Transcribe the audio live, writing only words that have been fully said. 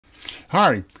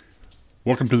Hi,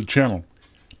 welcome to the channel.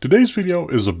 Today's video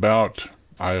is about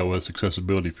iOS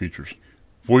accessibility features,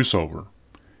 VoiceOver,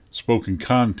 spoken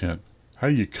content, how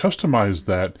you customize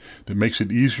that makes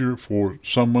it easier for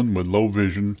someone with low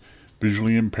vision,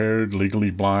 visually impaired,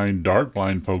 legally blind, dark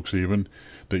blind folks even,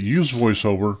 that use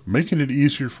VoiceOver, making it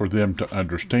easier for them to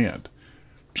understand,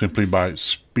 simply by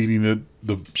speeding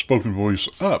the spoken voice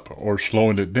up or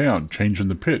slowing it down, changing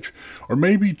the pitch, or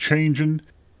maybe changing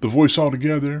the voice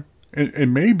altogether.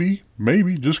 And maybe,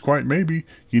 just quite maybe,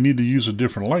 you need to use a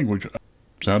different language.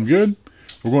 Sound good?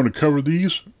 We're going to cover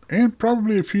these and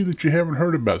probably a few that you haven't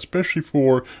heard about, especially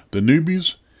for the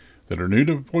newbies that are new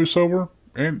to VoiceOver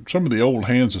and some of the old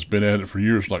hands that's been at it for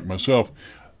years like myself.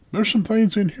 There's some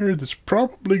things in here that's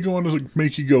probably going to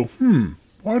make you go,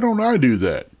 why don't I do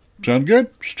that? Sound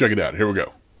good? Let's check it out. Here we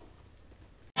go.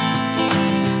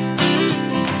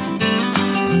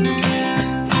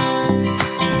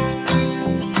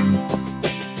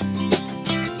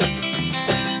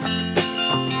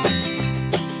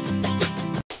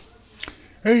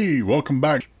 Hey, welcome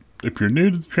back. If you're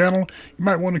new to the channel, you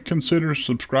might want to consider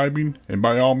subscribing, and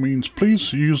by all means,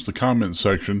 please use the comment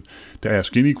section to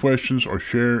ask any questions or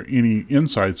share any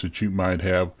insights that you might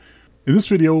have. In this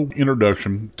video,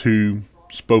 introduction to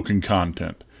spoken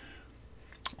content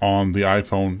on the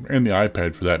iPhone and the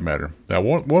iPad for that matter. Now,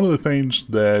 one of the things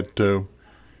that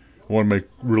I want to make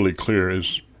really clear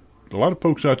is a lot of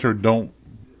folks out there don't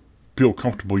feel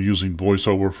comfortable using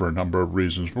VoiceOver for a number of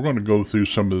reasons. We're going to go through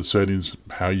some of the settings,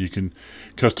 how you can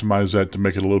customize that to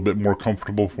make it a little bit more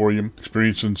comfortable for you.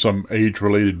 Experiencing some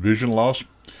age-related vision loss,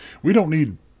 we don't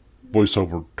need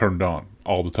VoiceOver turned on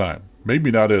all the time.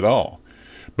 Maybe not at all.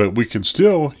 But we can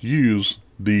still use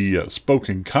the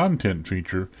spoken content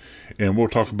feature, and we'll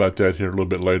talk about that here a little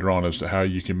bit later on as to how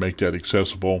you can make that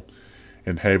accessible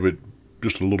and have it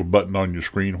just a little button on your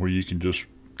screen where you can just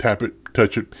tap it,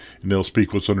 touch it, and it'll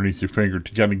speak what's underneath your finger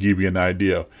to kind of give you an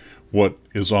idea what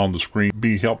is on the screen.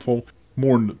 Be helpful.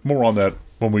 More on that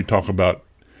when we talk about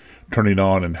turning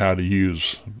on and how to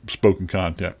use spoken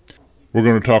content. We're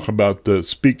going to talk about the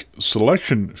speak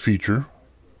selection feature.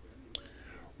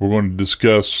 We're going to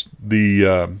discuss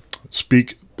the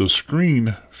speak the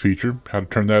screen feature, how to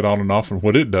turn that on and off and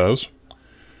what it does.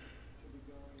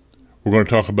 We're going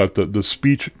to talk about the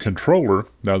speech controller.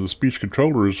 Now, the speech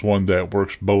controller is one that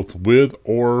works both with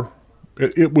or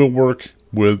it will work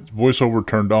with VoiceOver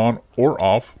turned on or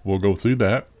off. We'll go through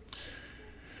that.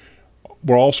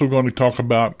 We're also going to talk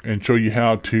about and show you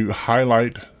how to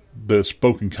highlight the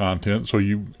spoken content. So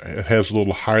it has a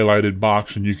little highlighted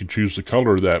box, and you can choose the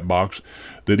color of that box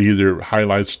that either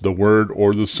highlights the word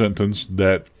or the sentence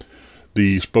that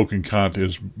the spoken content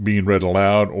is being read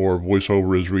aloud or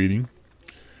VoiceOver is reading.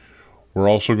 We're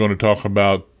also going to talk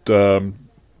about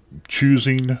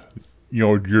choosing,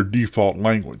 your default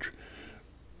language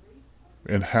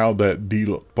and how that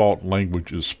default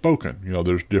language is spoken.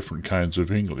 There's different kinds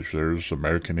of English. There's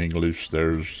American English,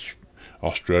 there's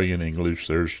Australian English,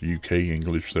 there's UK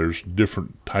English. There's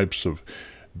different types of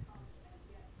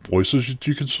voices that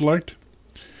you can select.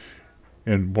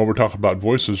 And when we're talking about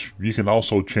voices, you can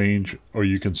also change, or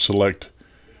you can select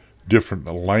different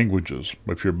languages.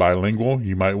 If you're bilingual,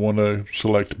 you might want to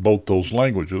select both those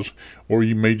languages, or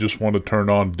you may just want to turn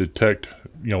on detect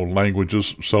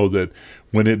languages, so that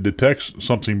when it detects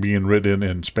something being written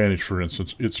in Spanish, for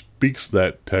instance, it speaks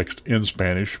that text in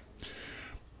Spanish,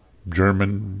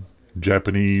 German,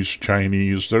 Japanese,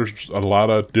 Chinese. There's a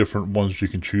lot of different ones you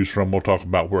can choose from. We'll talk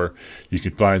about where you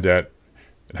can find that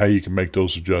and how you can make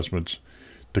those adjustments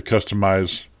to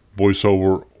customize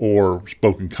VoiceOver or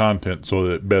spoken content so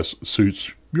that it best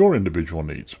suits your individual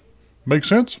needs. Make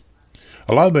sense?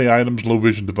 A lot of the items, low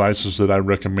vision devices that I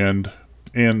recommend,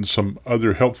 and some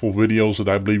other helpful videos that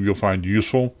I believe you'll find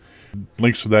useful.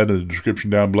 Links to that in the description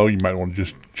down below. You might want to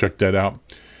just check that out.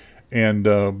 And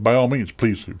by all means,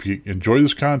 please, if you enjoy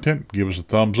this content, give us a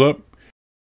thumbs up.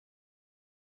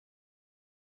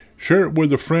 Share it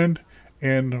with a friend.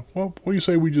 And what do you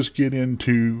say we just get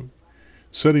into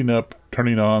setting up,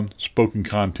 turning on spoken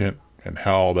content, and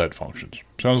how all that functions.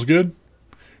 Sounds good?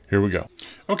 Here we go.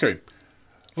 Okay,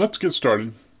 let's get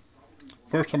started.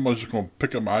 First, I'm just going to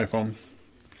pick up my iPhone,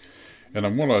 and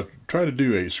I'm going to try to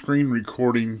do a screen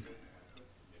recording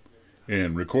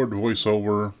and record the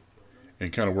VoiceOver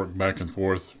and kind of work back and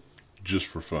forth just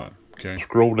for fun. Okay,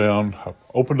 scroll down. I've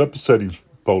opened up the settings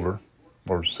folder,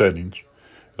 or settings.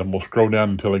 I'm going to scroll down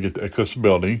until I get to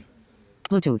accessibility.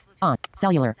 Bluetooth on,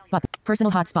 cellular button,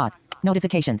 personal hotspot,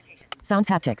 notifications, sounds,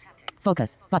 haptics,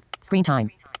 focus button, screen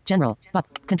time, general button,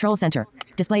 control center,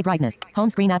 display brightness, home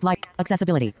screen, app light,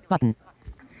 accessibility button.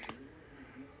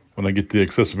 When I get the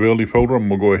accessibility folder, I'm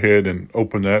going to go ahead and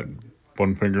open that.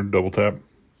 One finger, double tap.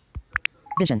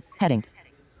 Vision, heading.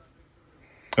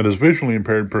 And as a visually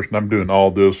impaired person, I'm doing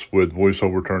all this with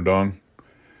VoiceOver turned on.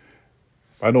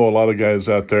 I know a lot of guys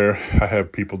out there, I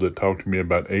have people that talk to me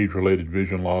about age-related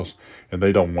vision loss, and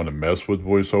they don't want to mess with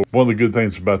VoiceOver. One of the good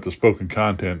things about the spoken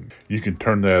content, you can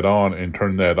turn that on and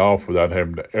turn that off without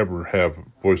having to ever have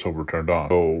VoiceOver turned on.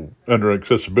 So under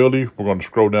accessibility, we're going to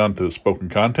scroll down to spoken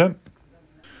content.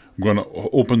 I'm going to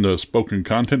open the spoken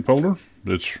content folder.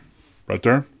 It's right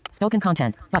there. Spoken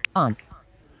content, on.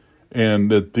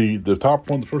 And at the top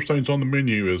one, the first things on the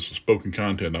menu is spoken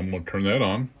content. I'm going to turn that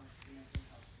on.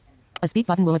 A speak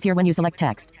button will appear when you select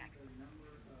text.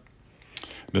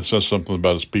 And it says something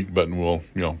about a speak button will,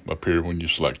 appear when you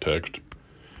select text.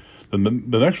 Then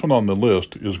the next one on the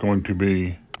list is going to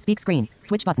be speak screen,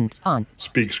 switch button, on.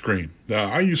 Speak screen. Now,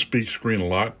 I use speak screen a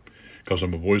lot because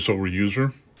I'm a VoiceOver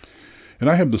user. And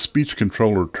I have the speech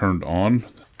controller turned on.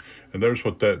 And there's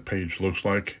what that page looks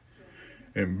like.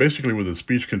 And basically with the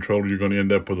speech controller, you're going to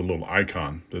end up with a little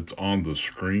icon that's on the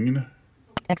screen.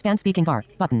 Expand speaking bar,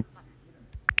 button.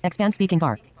 Expand speaking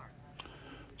bar.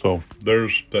 So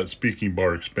there's that speaking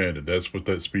bar expanded. That's what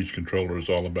that speech controller is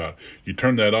all about. You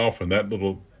turn that off and that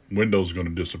little window is going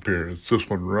to disappear. It's this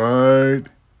one right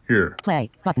here. Play,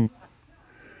 button.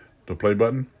 The play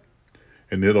button.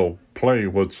 And it'll play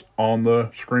what's on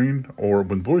the screen. Or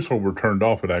when VoiceOver turned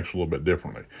off, it acts a little bit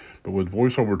differently. But with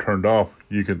VoiceOver turned off,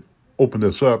 you can open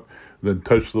this up, then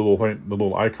touch the little thing, the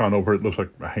little icon over it. Looks like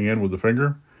a hand with a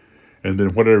finger. And then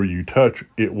whatever you touch,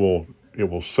 it will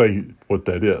say what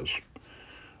that is.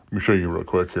 Let me show you real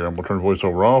quick here. I'm going to turn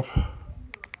VoiceOver off.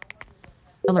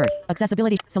 Alert.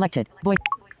 Accessibility selected.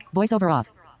 VoiceOver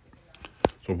off.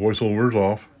 So VoiceOver is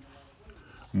off.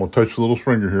 I'm going to touch the little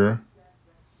finger here.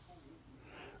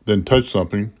 Then touch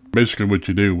something. Basically what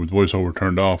you do with VoiceOver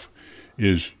turned off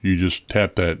is you just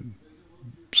tap that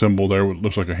symbol there. It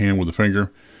looks like a hand with a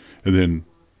finger. And then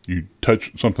you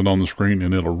touch something on the screen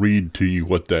and it'll read to you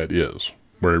what that is,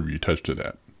 wherever you touched it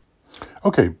at.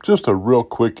 Okay, just a real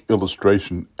quick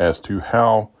illustration as to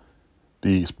how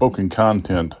the spoken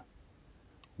content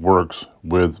works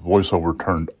with VoiceOver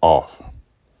turned off.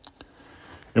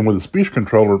 And with the speech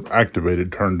controller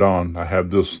activated, turned on, I have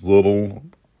this little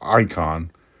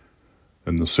icon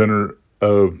in the center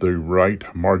of the right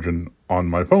margin on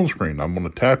my phone screen. I'm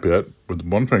going to tap it with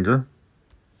one finger,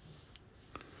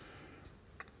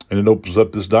 and it opens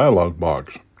up this dialog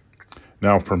box.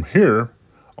 Now from here,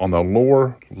 on the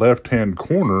lower left-hand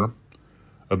corner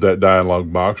of that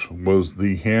dialog box was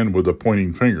the hand with a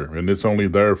pointing finger, and it's only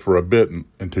there for a bit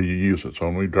until you use it. So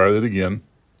let me try that again.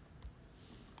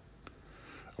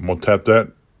 I'm going to tap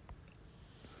that.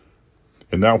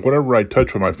 And now whatever I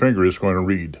touch with my finger is going to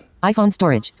read. iPhone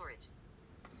storage.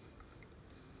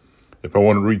 If I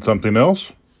want to read something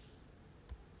else,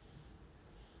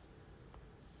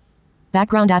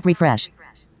 background app refresh.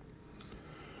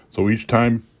 So each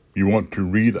time you want to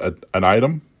read an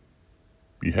item,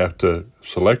 you have to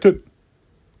select it,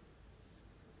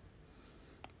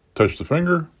 touch the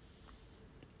finger,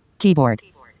 keyboard,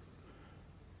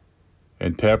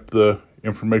 and tap the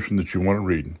information that you want to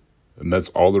read. And that's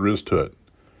all there is to it.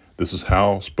 This is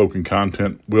how spoken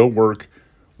content will work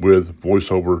with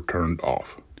VoiceOver turned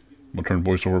off. We'll turn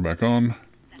VoiceOver back on.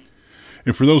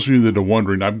 And for those of you that are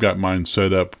wondering, I've got mine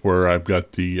set up where I've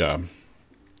got the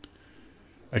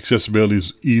accessibility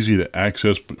is easy to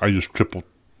access, but I just triple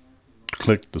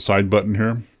click the side button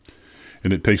here,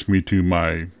 and it takes me to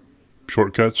my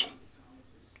shortcuts.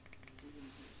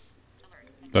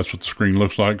 That's what the screen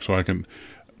looks like, so I can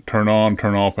turn on,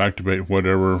 turn off, activate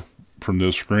whatever from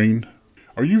this screen.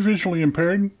 Are you visually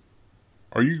impaired?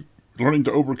 Are you learning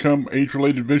to overcome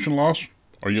age-related vision loss?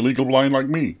 Are you legal blind like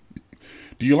me?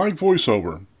 Do you like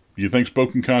VoiceOver? Do you think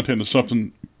spoken content is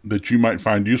something that you might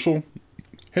find useful?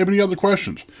 Have any other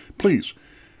questions? Please,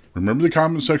 remember the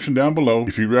comment section down below.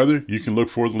 If you'd rather, you can look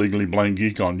for the Legally Blind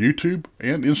Geek on YouTube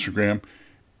and Instagram.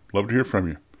 Love to hear from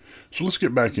you. So let's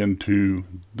get back into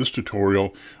this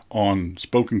tutorial on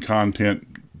spoken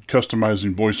content,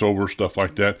 customizing VoiceOver, stuff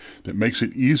like that, that makes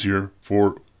it easier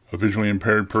for a visually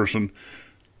impaired person,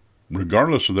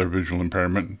 regardless of their visual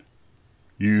impairment,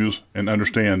 use and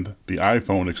understand the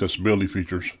iPhone accessibility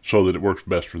features so that it works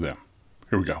best for them.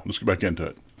 Here we go. Let's get back into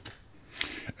it.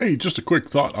 Hey, just a quick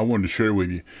thought I wanted to share with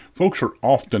you. Folks are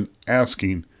often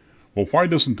asking, well, why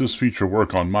doesn't this feature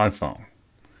work on my phone?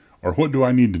 Or what do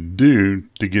I need to do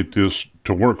to get this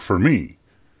to work for me?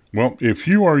 Well, if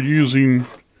you are using,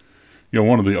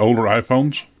 one of the older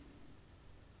iPhones,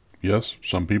 yes,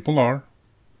 some people are,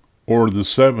 or the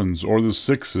 7s, or the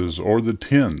 6s, or the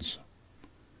 10s,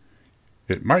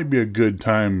 it might be a good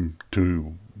time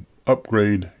to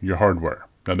upgrade your hardware.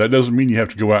 Now, that doesn't mean you have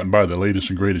to go out and buy the latest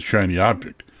and greatest shiny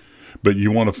object, but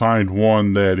you want to find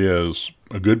one that is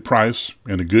a good price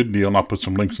and a good deal. And I'll put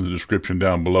some links in the description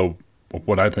down below of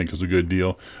what I think is a good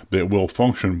deal that will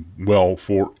function well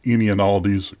for any and all of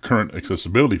these current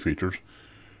accessibility features.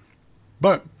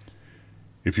 But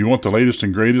if you want the latest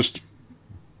and greatest,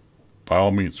 by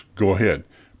all means, go ahead.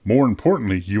 More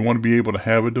importantly, you want to be able to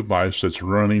have a device that's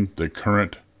running the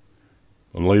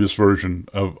latest version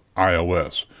of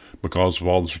iOS, because of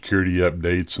all the security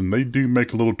updates, and they do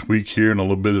make a little tweak here and a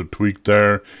little bit of tweak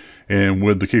there. And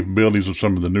with the capabilities of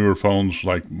some of the newer phones,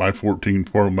 like my 14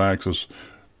 Pro Max is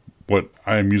what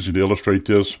I am using to illustrate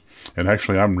this. And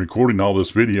actually, I'm recording all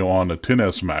this video on a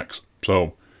 10s Max.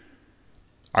 So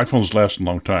iPhones last a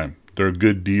long time. They're a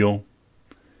good deal.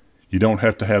 You don't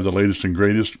have to have the latest and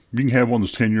greatest. You can have one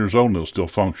that's 10 years old and it'll still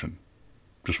function.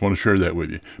 Just want to share that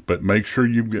with you. But make sure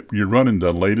you're running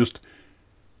the latest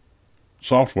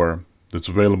software that's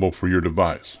available for your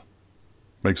device.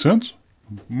 Make sense?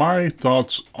 My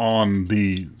thoughts on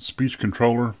the speech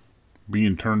controller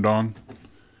being turned on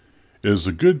is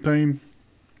a good thing,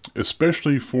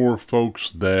 especially for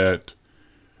folks that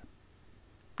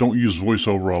don't use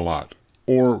VoiceOver a lot,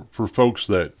 or for folks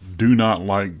that do not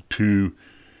like to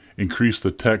increase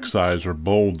the text size or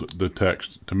bold the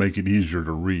text to make it easier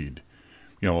to read.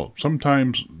 You know,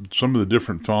 sometimes some of the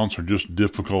different fonts are just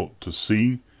difficult to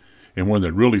see, and when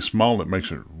they're really small, it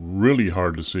makes it really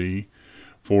hard to see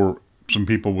for some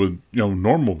people with,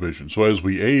 normal vision. So as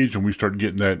we age and we start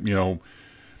getting that,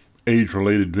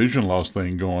 age-related vision loss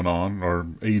thing going on, or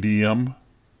ADM,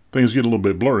 things get a little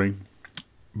bit blurry,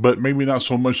 but maybe not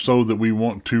so much so that we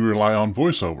want to rely on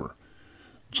VoiceOver.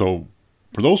 So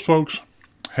for those folks,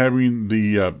 having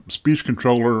the speech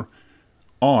controller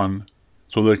on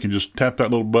so they can just tap that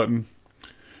little button,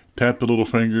 tap the little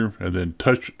finger, and then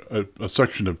touch a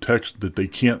section of text that they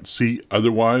can't see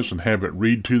otherwise and have it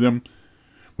read to them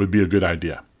would be a good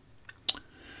idea.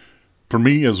 For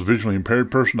me, as a visually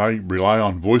impaired person, I rely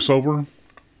on VoiceOver,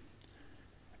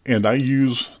 and I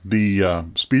use the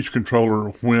speech controller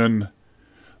when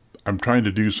I'm trying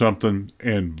to do something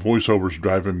and VoiceOver is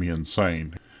driving me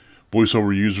insane.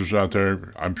 VoiceOver users out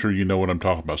there, I'm sure you know what I'm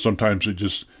talking about. Sometimes it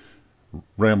just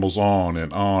rambles on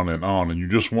and on and on, and you're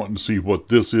just wanting to see what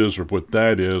this is or what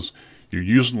that is. You're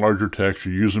using larger text,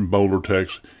 you're using bolder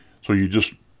text, so you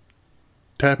just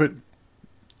tap it,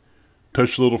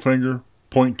 touch the little finger,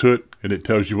 point to it, and it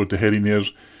tells you what the heading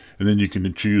is, and then you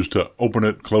can choose to open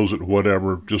it, close it,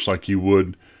 whatever, just like you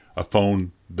would a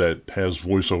phone that has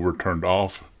VoiceOver turned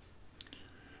off.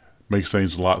 Makes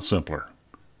things a lot simpler.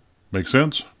 Make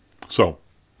sense? So,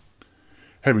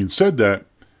 having said that,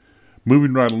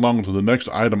 moving right along to the next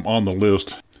item on the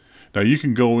list. Now you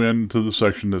can go into the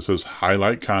section that says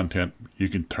highlight content. You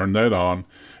can turn that on,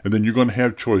 and then you're going to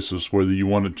have choices whether you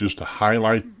want it just to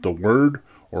highlight the word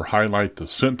or highlight the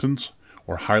sentence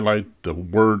or highlight the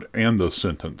word and the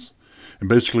sentence. And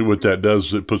basically what that does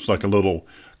is it puts like a little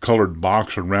colored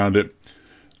box around it,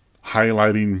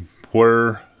 highlighting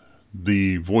where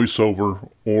the VoiceOver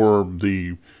or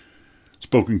the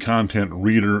spoken content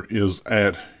reader is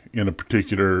at in a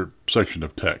particular section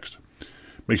of text.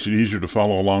 Makes it easier to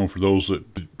follow along for those that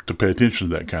to pay attention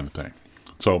to that kind of thing.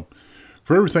 So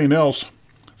for everything else,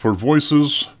 for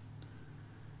voices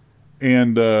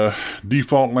and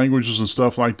default languages and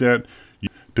stuff like that,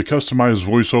 to customize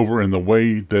VoiceOver in the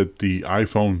way that the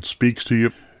iPhone speaks to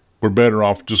you, we're better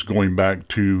off just going back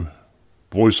to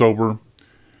VoiceOver,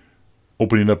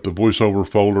 opening up the VoiceOver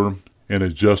folder and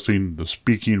adjusting the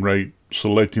speaking rate,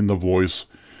 selecting the voice,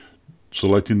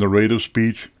 selecting the rate of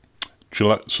speech,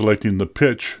 selecting the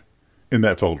pitch in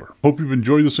that folder. Hope you've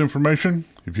enjoyed this information.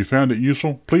 If you found it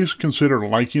useful, please consider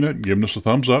liking it, giving us a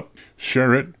thumbs up,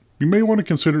 share it. You may want to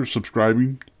consider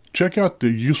subscribing. Check out the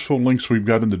useful links we've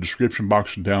got in the description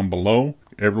box down below.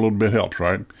 Every little bit helps,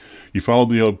 right? You follow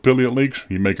the affiliate links,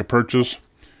 you make a purchase,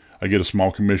 I get a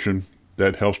small commission.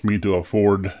 That helps me to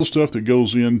afford the stuff that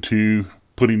goes into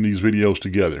putting these videos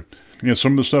together.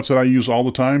 Some of the stuff that I use all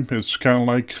the time, it's kind of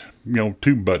like,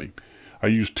 TubeBuddy. I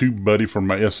use TubeBuddy for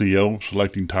my SEO,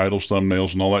 selecting titles,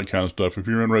 thumbnails, and all that kind of stuff. If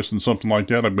you're interested in something like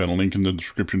that, I've got a link in the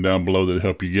description down below that'll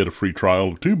help you get a free trial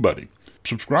of TubeBuddy.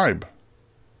 Subscribe,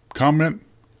 comment.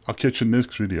 I'll catch you in the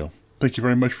next video. Thank you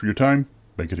very much for your time.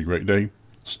 Make it a great day.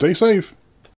 Stay safe.